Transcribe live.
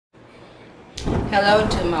Hello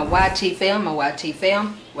to my YT fam,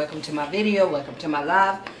 welcome to my video, welcome to my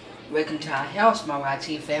live, welcome to our house, my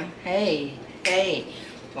YT fam. Hey,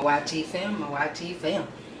 my YT fam,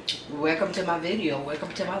 welcome to my video,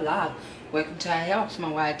 welcome to my live, welcome to our house,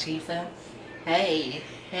 my YT fam. Hey,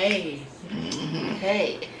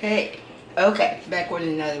 okay, back with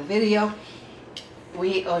another video.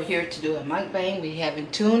 We are here to do a mukbang. We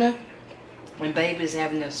having tuna, and baby's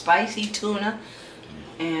having a spicy tuna,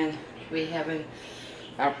 and we having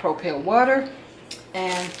our propane water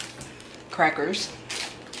and crackers.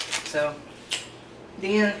 So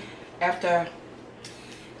then after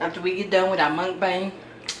we get done with our mukbang,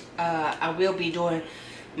 I will be doing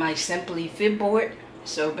my Simply Fit board.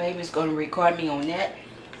 So baby's gonna record me on that.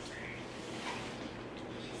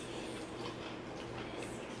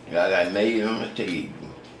 I got made on the table.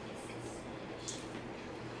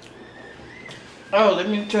 Oh, let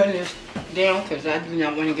me turn this down because I do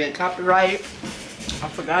not want to get copyrighted. I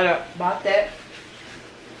forgot about that.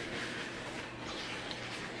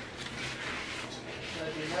 I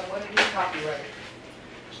do not want to get copyrighted.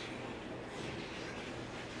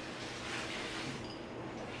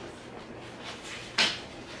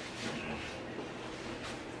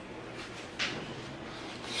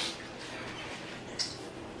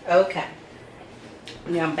 Okay.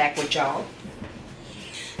 Now I'm back with y'all.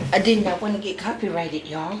 I did not want to get copyrighted,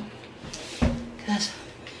 y'all, because,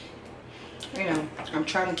 you know, I'm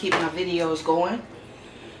trying to keep my videos going,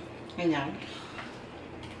 you know.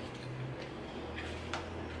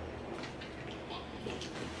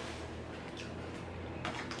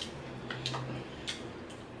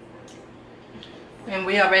 And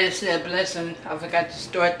we already said blessing. I forgot to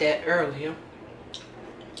start that earlier.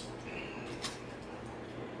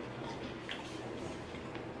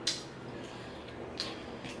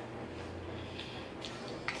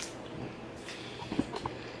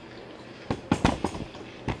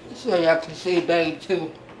 So y'all can see babe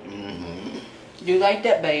too. You like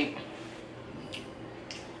that, babe?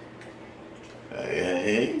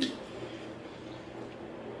 Hey.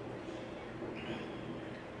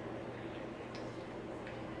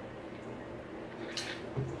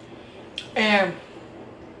 And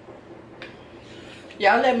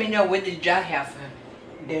y'all let me know what did y'all have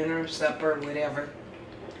for dinner, supper, whatever.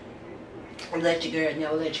 Let your girl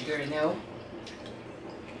know, let your girl know.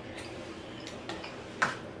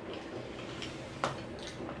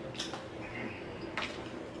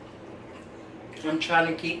 I'm trying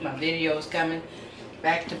to keep my videos coming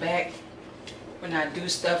back to back. When I do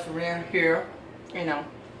stuff around here, you know,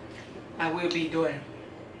 I will be doing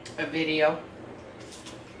a video.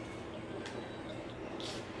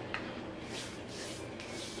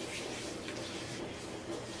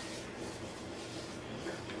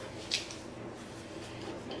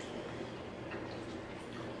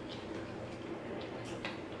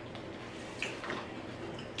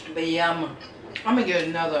 But yeah, I'm gonna get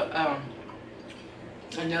another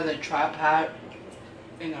tripod,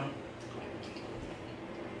 you know,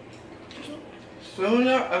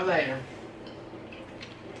 sooner or later.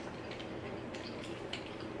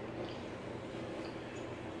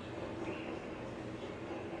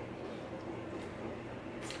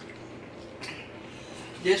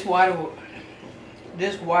 This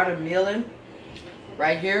watermelon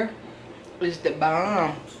right here is the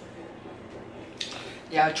bomb.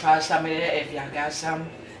 Y'all try some of that if y'all got some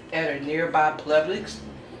at a nearby Publix.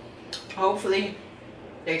 Hopefully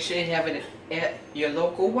they should have it at your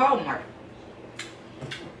local Walmart.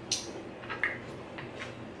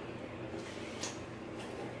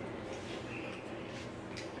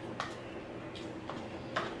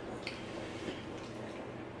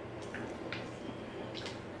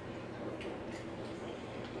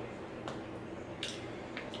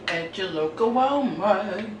 At your local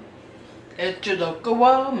Walmart. At your local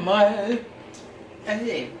Walmart.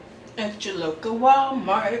 Hey, at your local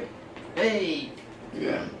Walmart. Hey.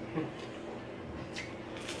 Yeah.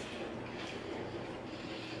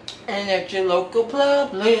 And at your local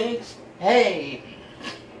Publix. Hey.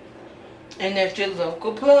 And at your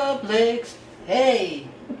local Publix. Hey.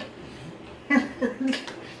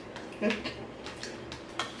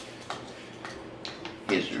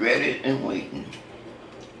 It's ready and waiting.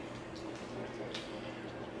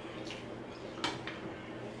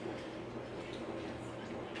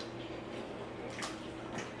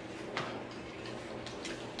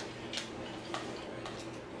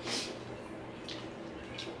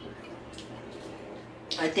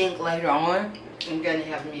 I think later on, I'm going to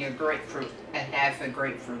have me a grapefruit, a half a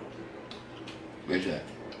grapefruit. Where's that?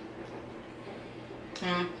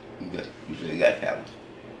 Hmm? You said you got to have one.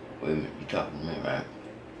 Wait a minute, you talking to me, right?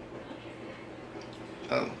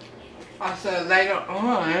 Oh. I said later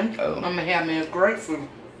on, Oh. I'm gonna have me a grapefruit.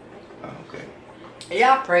 Okay.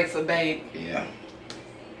 Y'all pray for babe. Yeah.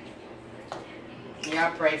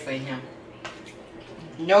 Y'all pray for him.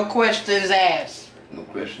 No questions asked. No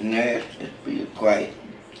question asked. Just be quiet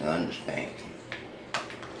and understand.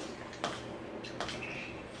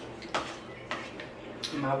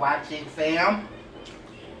 My watching fam.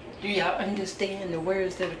 Do y'all understand the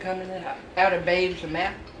words that are coming out of babe's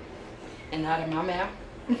mouth and out of my mouth?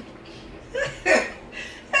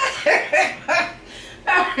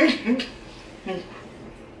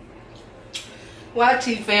 YT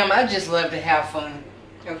fam, I just love to have fun.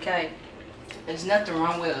 Okay? There's nothing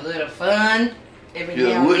wrong with a little fun every You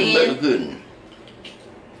now and wouldn't, but then. you couldn't.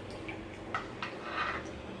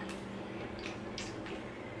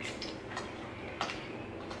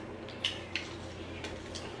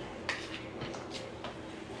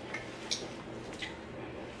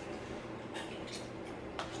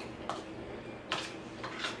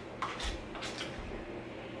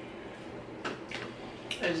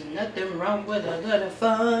 There's nothing wrong with a little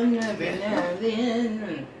fun every now and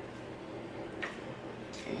then.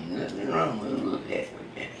 Ain't nothing wrong with a little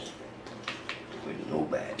happiness with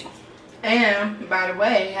nobody. And, by the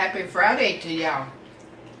way, happy Friday to y'all.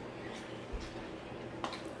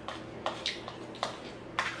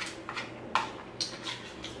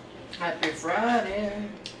 Happy Friday.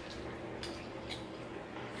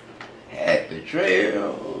 Happy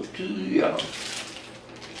trail to y'all.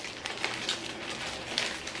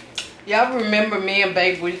 Y'all remember me and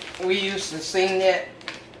Babe, we used to sing that?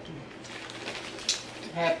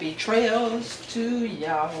 Happy trails to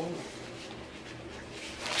y'all.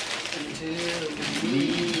 Until we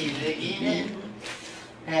meet again.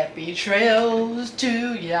 Happy trails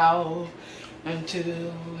to y'all.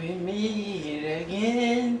 Until we meet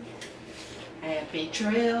again. Happy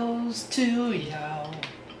trails to y'all.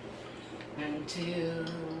 Until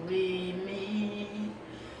we meet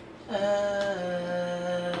again.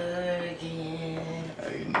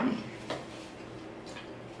 Amen.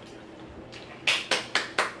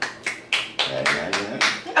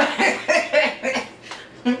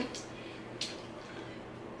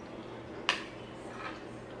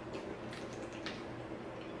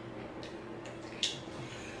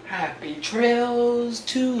 Happy trails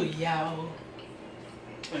to y'all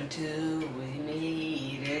until we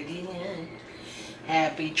meet again.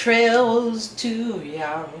 Happy trails to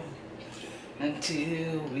y'all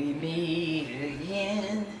until we meet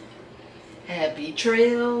again. Happy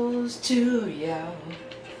trails to y'all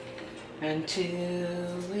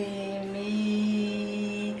until we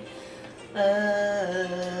meet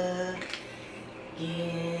again.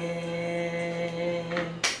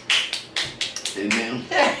 Amen.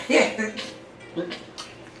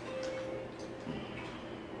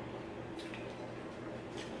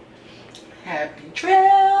 Happy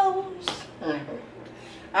trails.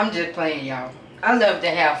 I'm just playing, y'all. I love to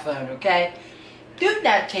have fun, okay? Do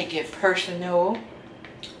not take it personal.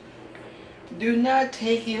 Do not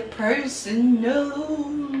take it personal.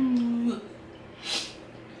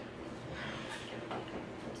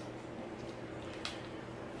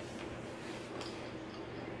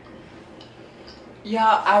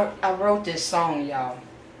 Y'all, I wrote this song, y'all.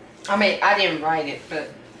 I mean, I didn't write it, but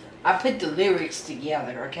I put the lyrics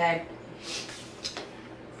together, okay?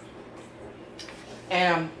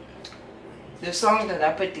 And the song that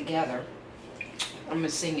I put together, I'm going to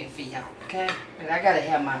sing it for y'all, okay? But I got to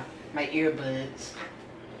have my earbuds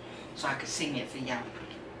so I can sing it for y'all.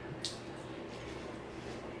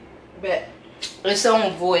 But it's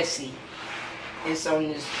on Voicey. It's on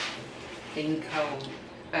this thing called,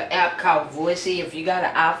 an app called Voicey. If you got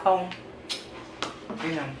an iPhone,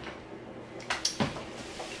 you know.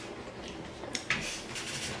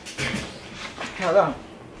 Hold on.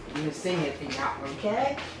 I'm gonna sing it for y'all,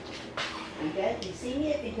 okay? You got to sing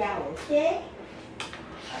it for y'all, okay?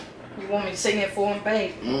 You want me to sing it for him,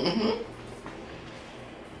 babe? Mm-hmm.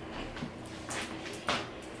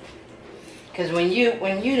 Cause when you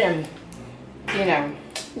done, you know,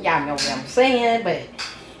 y'all know what I'm saying, but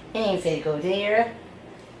ain't finna go there.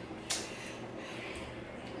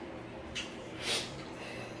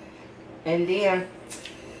 And then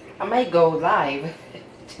I might go live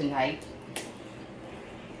tonight.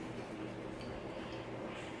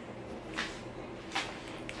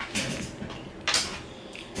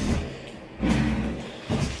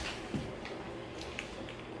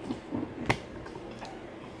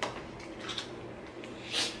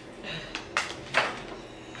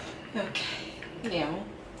 Okay, now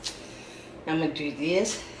I'm gonna do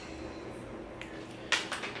this.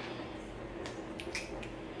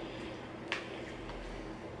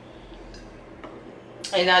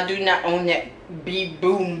 And I do not own that beep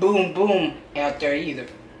boom boom boom out there either.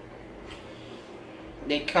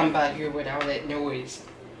 They come by here with all that noise.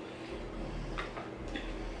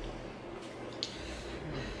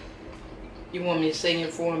 You want me to sing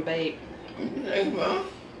it for him, babe? Hey, Mom.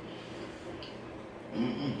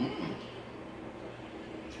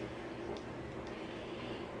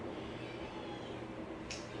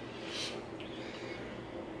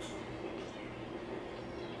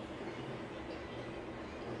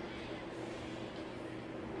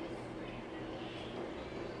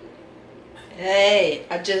 Hey,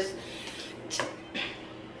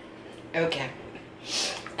 okay.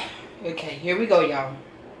 Okay, here we go, y'all.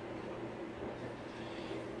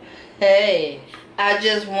 Hey, I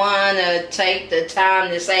just want to take the time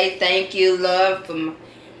to say thank you, love, for my...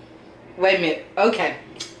 Wait a minute. Okay,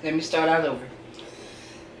 let me start all over.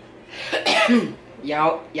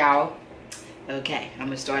 y'all. Okay, I'm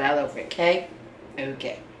going to start all over, okay?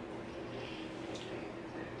 Okay.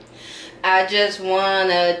 I just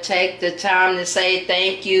want to take the time to say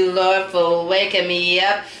thank you, Lord, for waking me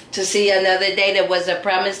up to see another day that was a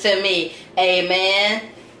promise to me. Amen.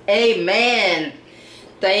 Amen.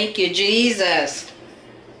 Thank you, Jesus.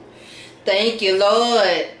 Thank you,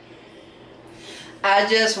 Lord. I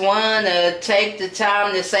just want to take the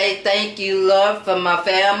time to say thank you, Lord, for my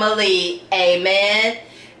family. Amen.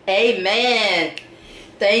 Amen.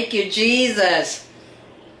 Thank you, Jesus.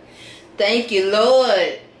 Thank you,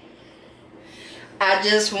 Lord. I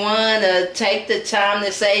just want to take the time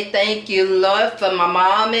to say thank you, Lord, for my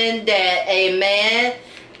mom and dad. Amen.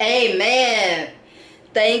 Amen.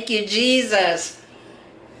 Thank you, Jesus.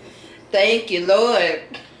 Thank you, Lord.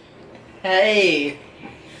 Hey,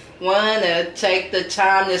 want to take the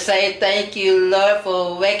time to say thank you, Lord,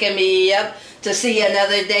 for waking me up to see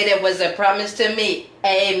another day that was a promise to me.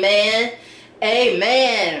 Amen.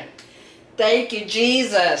 Amen. Thank you,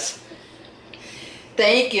 Jesus.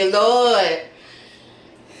 Thank you, Lord.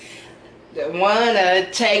 I want to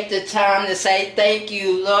take the time to say thank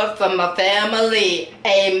you, Lord, for my family.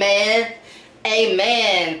 Amen.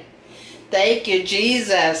 Amen. Thank you,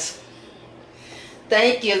 Jesus.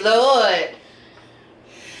 Thank you, Lord.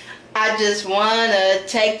 I just want to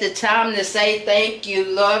take the time to say thank you,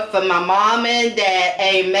 Lord, for my mom and dad.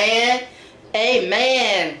 Amen.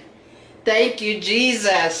 Amen. Thank you,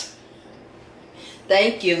 Jesus.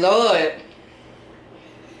 Thank you, Lord.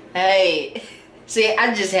 Hey, see,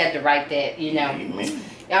 I just had to write that, you know. Amen.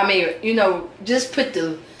 I mean, you know, just put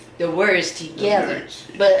the words together.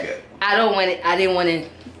 But I didn't want to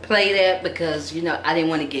play that because, you know, I didn't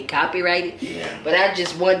want to get copyrighted. Yeah. But I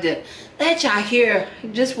just wanted to let y'all hear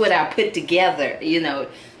just what I put together. You know,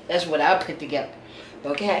 that's what I put together.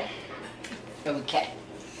 Okay? Okay.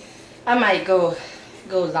 I might go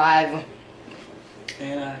live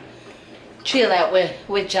and chill out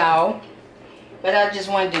with y'all. But I just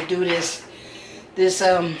wanted to do this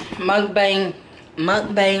mukbang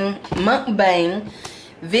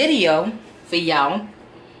video for y'all.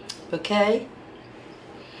 Okay?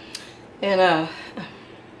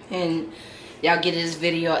 And y'all give this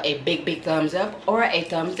video a big thumbs up or a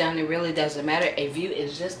thumbs down. It really doesn't matter. A view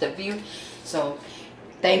is just a view. So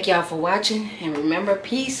thank y'all for watching, and remember,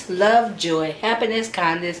 peace, love, joy, happiness,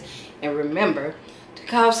 kindness, and remember to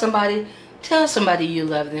call somebody, tell somebody you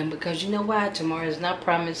love them, because you know why? Tomorrow is not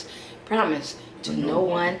promised to no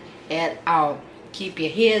one at all. Keep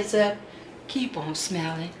your heads up, keep on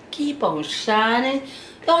smiling, keep on shining.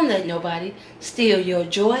 Don't let nobody steal your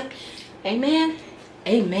joy. Amen.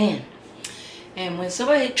 Amen. And when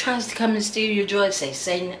somebody tries to come and steal your joy, say,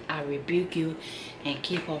 Satan, I rebuke you, and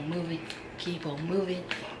keep on moving, keep on moving,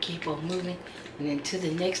 keep on moving. And until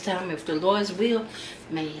the next time, if the Lord's will,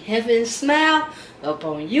 may heaven smile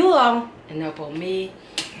upon you all and upon me,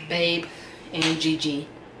 babe, and Gigi,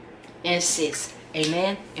 and sis.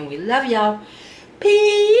 Amen. And we love y'all.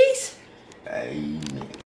 Peace.